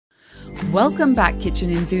Welcome back, kitchen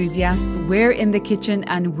enthusiasts. We're in the kitchen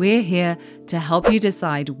and we're here to help you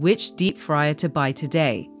decide which deep fryer to buy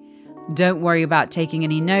today. Don't worry about taking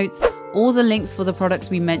any notes. All the links for the products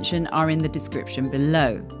we mention are in the description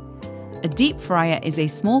below. A deep fryer is a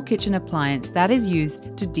small kitchen appliance that is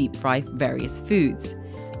used to deep fry various foods.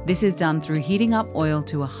 This is done through heating up oil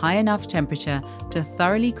to a high enough temperature to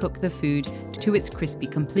thoroughly cook the food to its crispy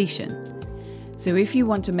completion. So if you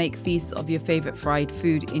want to make feasts of your favorite fried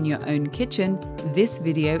food in your own kitchen, this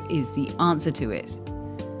video is the answer to it.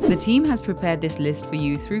 The team has prepared this list for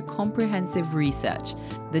you through comprehensive research.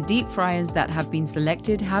 The deep fryers that have been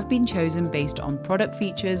selected have been chosen based on product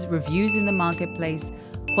features, reviews in the marketplace,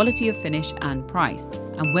 quality of finish and price.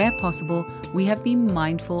 And where possible, we have been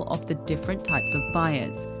mindful of the different types of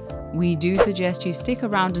buyers. We do suggest you stick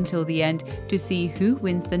around until the end to see who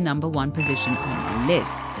wins the #1 position on the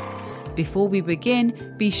list. Before we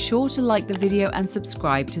begin, be sure to like the video and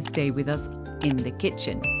subscribe to stay with us in the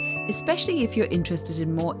kitchen, especially if you're interested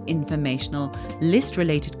in more informational,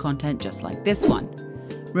 list-related content just like this one.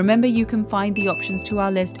 Remember, you can find the options to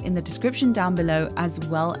our list in the description down below, as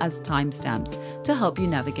well as timestamps to help you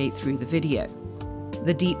navigate through the video.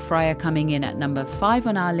 The deep fryer coming in at number 5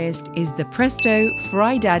 on our list is the Presto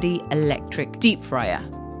FryDaddy Electric Deep Fryer.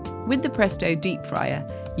 With the Presto deep fryer,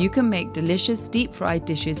 you can make delicious deep fried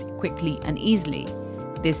dishes quickly and easily.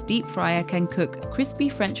 This deep fryer can cook crispy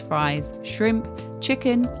French fries, shrimp,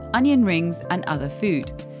 chicken, onion rings, and other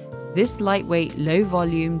food. This lightweight, low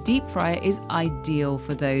volume deep fryer is ideal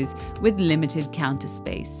for those with limited counter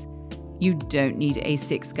space. You don't need a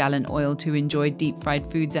 6-gallon oil to enjoy deep fried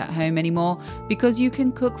foods at home anymore, because you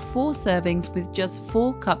can cook 4 servings with just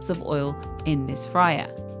 4 cups of oil in this fryer.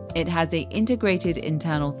 It has an integrated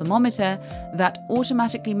internal thermometer that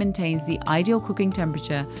automatically maintains the ideal cooking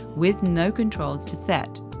temperature with no controls to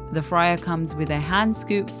set. The fryer comes with a hand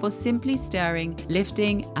scoop for simply stirring,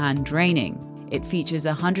 lifting, and draining. It features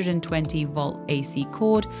a 120-volt AC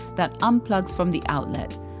cord that unplugs from the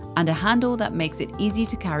outlet, and a handle that makes it easy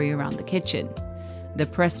to carry around the kitchen. The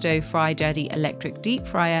Presto FryDaddy Electric Deep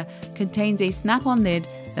Fryer contains a snap-on lid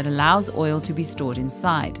that allows oil to be stored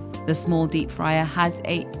inside. The small deep fryer has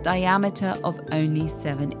a diameter of only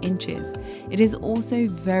 7 inches. It is also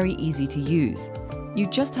very easy to use. You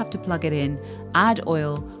just have to plug it in, add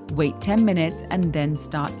oil, wait 10 minutes, and then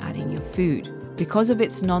start adding your food. Because of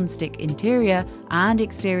its non-stick interior and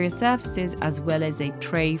exterior surfaces, as well as a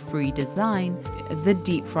tray-free design, the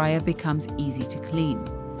deep fryer becomes easy to clean.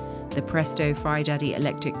 The Presto FryDaddy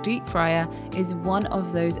Electric Deep Fryer is one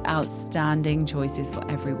of those outstanding choices for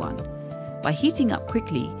everyone. By heating up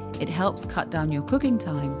quickly, it helps cut down your cooking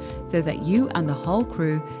time so that you and the whole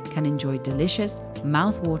crew can enjoy delicious,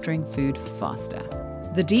 mouth-watering food faster.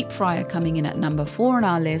 The deep fryer coming in at number 4 on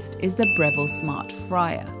our list is the Breville Smart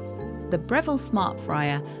Fryer. The Breville Smart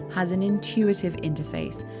Fryer has an intuitive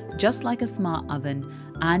interface, just like a smart oven,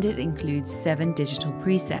 and it includes 7 digital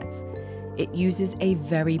presets. It uses a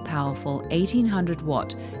very powerful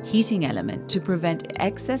 1800-watt heating element to prevent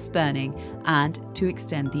excess burning and to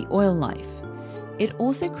extend the oil life. It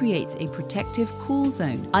also creates a protective cool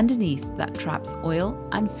zone underneath that traps oil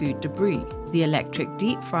and food debris. The electric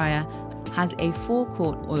deep fryer has a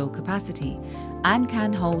 4-quart oil capacity and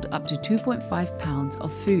can hold up to 2.5 pounds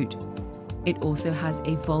of food. It also has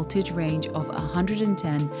a voltage range of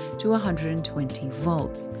 110 to 120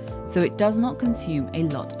 volts, so it does not consume a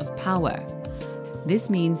lot of power. This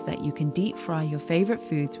means that you can deep fry your favorite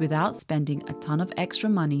foods without spending a ton of extra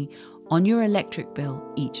money on your electric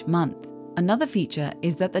bill each month. Another feature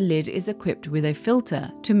is that the lid is equipped with a filter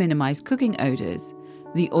to minimize cooking odors.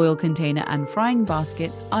 The oil container and frying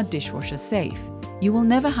basket are dishwasher safe. You will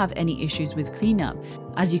never have any issues with cleanup,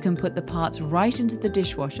 as you can put the parts right into the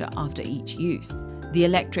dishwasher after each use. The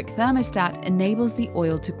electric thermostat enables the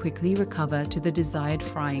oil to quickly recover to the desired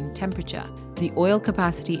frying temperature. The oil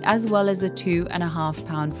capacity, as well as the 2.5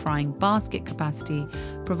 pound frying basket capacity,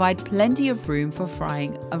 provide plenty of room for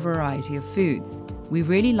frying a variety of foods. We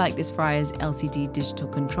really like this fryer's LCD digital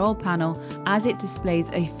control panel, as it displays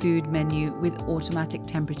a food menu with automatic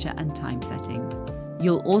temperature and time settings.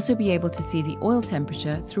 You'll also be able to see the oil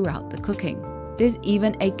temperature throughout the cooking. There's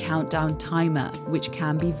even a countdown timer, which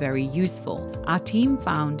can be very useful. Our team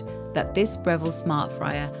found that this Breville Smart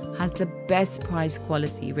Fryer has the best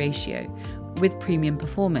price-quality ratio with premium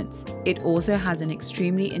performance. It also has an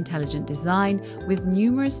extremely intelligent design with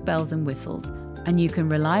numerous bells and whistles, and you can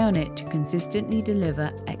rely on it to consistently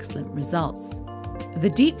deliver excellent results. The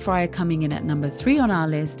deep fryer coming in at number 3 on our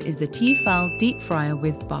list is the Tfal Deep Fryer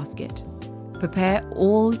with Basket. Prepare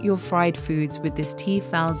all your fried foods with this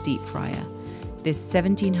Tfal deep fryer. This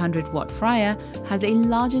 1700 watt fryer has a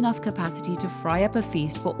large enough capacity to fry up a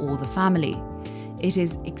feast for all the family. It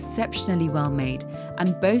is exceptionally well made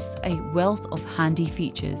and boasts a wealth of handy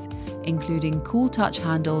features, including cool touch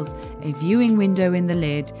handles, a viewing window in the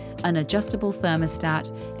lid, an adjustable thermostat,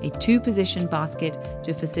 a 2-position basket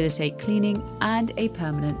to facilitate cleaning, and a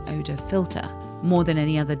permanent odor filter. More than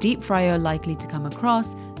any other deep fryer likely to come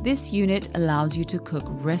across, this unit allows you to cook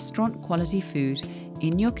restaurant quality food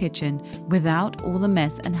in your kitchen without all the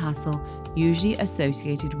mess and hassle usually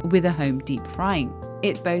associated with a home deep frying.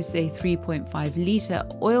 It boasts a 3.5 litre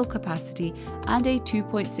oil capacity and a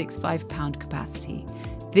 2.65 pound capacity.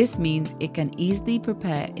 This means it can easily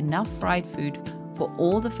prepare enough fried food for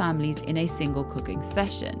all the families in a single cooking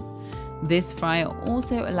session. This fryer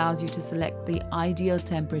also allows you to select the ideal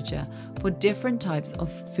temperature for different types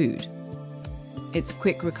of food. Its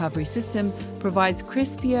quick recovery system provides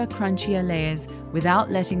crispier, crunchier layers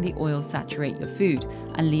without letting the oil saturate your food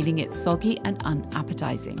and leaving it soggy and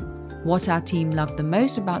unappetizing. What our team loved the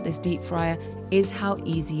most about this deep fryer is how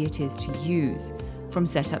easy it is to use, from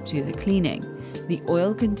setup to the cleaning. The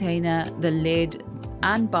oil container, the lid,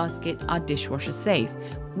 and basket are dishwasher safe,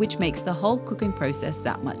 which makes the whole cooking process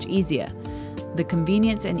that much easier. The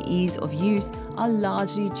convenience and ease of use are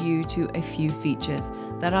largely due to a few features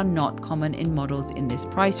that are not common in models in this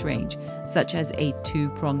price range, such as a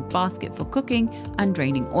 2-pronged basket for cooking and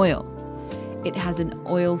draining oil. It has an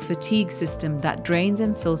oil fatigue system that drains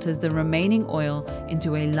and filters the remaining oil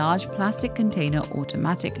into a large plastic container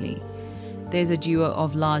automatically. There's a duo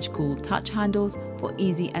of large cool touch handles for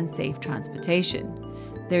easy and safe transportation.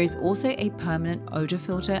 There is also a permanent odor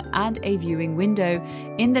filter and a viewing window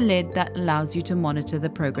in the lid that allows you to monitor the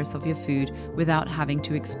progress of your food without having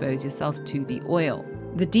to expose yourself to the oil.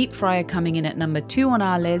 The deep fryer coming in at number 2 on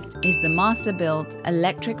our list is the Masterbuilt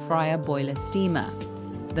Electric Fryer Boiler Steamer.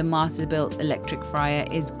 The Masterbuilt electric fryer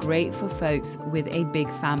is great for folks with a big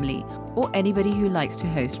family or anybody who likes to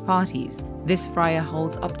host parties. This fryer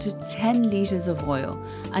holds up to 10 liters of oil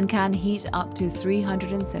and can heat up to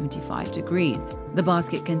 375 degrees. The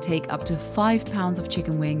basket can take up to 5 pounds of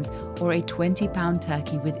chicken wings or a 20-pound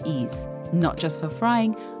turkey with ease. Not just for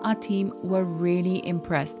frying, our team were really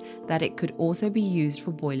impressed that it could also be used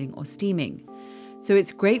for boiling or steaming. So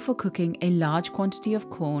it's great for cooking a large quantity of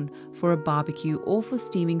corn for a barbecue or for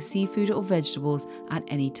steaming seafood or vegetables at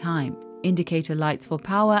any time. Indicator lights for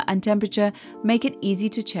power and temperature make it easy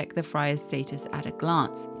to check the fryer's status at a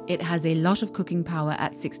glance. It has a lot of cooking power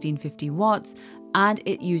at 1650 watts and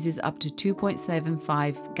it uses up to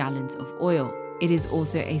 2.75 gallons of oil. It is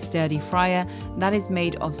also a sturdy fryer that is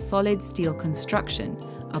made of solid steel construction,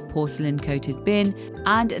 a porcelain-coated bin,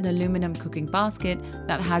 and an aluminum cooking basket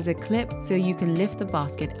that has a clip so you can lift the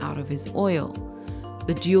basket out of its oil.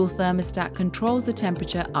 The dual thermostat controls the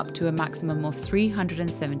temperature up to a maximum of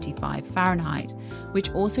 375 Fahrenheit, which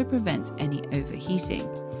also prevents any overheating.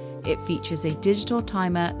 It features a digital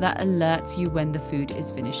timer that alerts you when the food is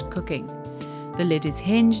finished cooking. The lid is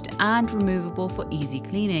hinged and removable for easy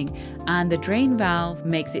cleaning, and the drain valve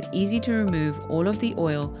makes it easy to remove all of the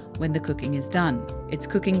oil when the cooking is done. Its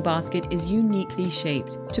cooking basket is uniquely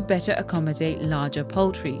shaped to better accommodate larger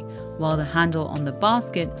poultry, while the handle on the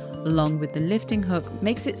basket, along with the lifting hook,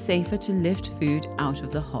 makes it safer to lift food out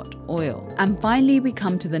of the hot oil. And finally, we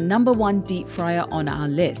come to the number 1 deep fryer on our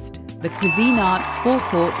list, the Cusinart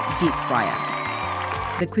 4-quart deep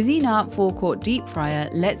fryer. The Cusinart 4-quart deep fryer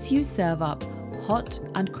lets you serve up hot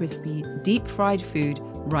and crispy deep fried food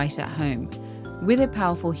right at home. With a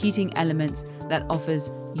powerful heating element that offers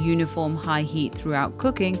uniform high heat throughout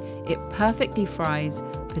cooking, it perfectly fries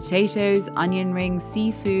potatoes, onion rings,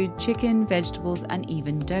 seafood, chicken, vegetables, and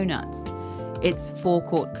even donuts. Its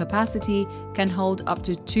 4-quart capacity can hold up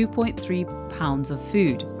to 2.3 pounds of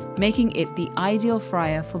food, making it the ideal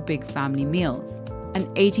fryer for big family meals. An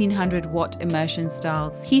 1800 watt immersion style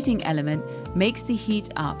heating element makes the heat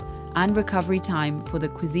up and recovery time for the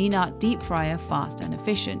Cusinart deep fryer fast and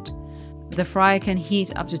efficient. The fryer can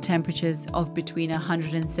heat up to temperatures of between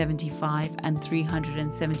 175 and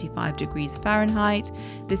 375 degrees Fahrenheit.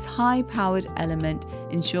 This high-powered element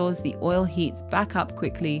ensures the oil heats back up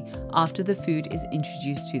quickly after the food is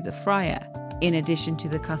introduced to the fryer. In addition to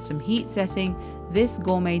the custom heat setting, this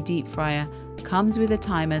gourmet deep fryer comes with a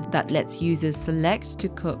timer that lets users select to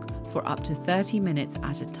cook for up to 30 minutes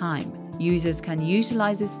at a time. Users can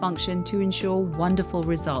utilize this function to ensure wonderful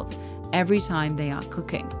results every time they are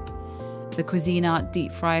cooking. The Cusinart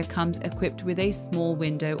deep fryer comes equipped with a small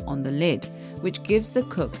window on the lid, which gives the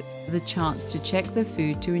cook the chance to check the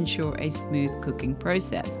food to ensure a smooth cooking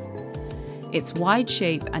process. Its wide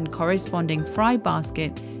shape and corresponding fry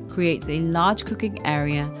basket creates a large cooking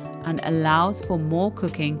area and allows for more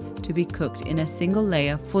cooking to be cooked in a single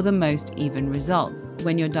layer for the most even results.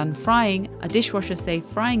 When you're done frying, a dishwasher-safe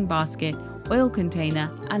frying basket, oil container,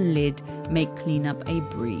 and lid make cleanup a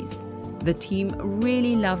breeze. The team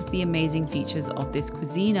really loves the amazing features of this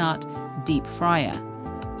Cusinart deep fryer.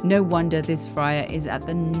 No wonder this fryer is at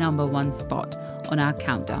the #1 spot on our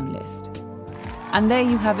countdown list. And there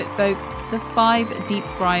you have it, folks, the 5 deep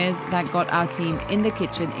fryers that got our team in the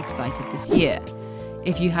kitchen excited this year.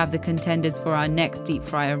 If you have the contenders for our next deep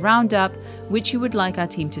fryer roundup, which you would like our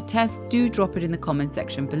team to test, do drop it in the comment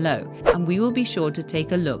section below, and we will be sure to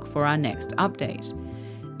take a look for our next update.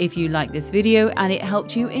 If you like this video and it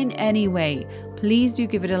helped you in any way, please do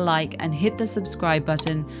give it a like and hit the subscribe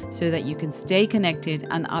button so that you can stay connected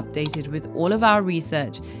and updated with all of our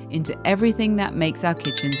research into everything that makes our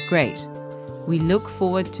kitchens great. We look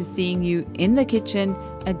forward to seeing you in the kitchen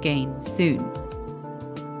again soon.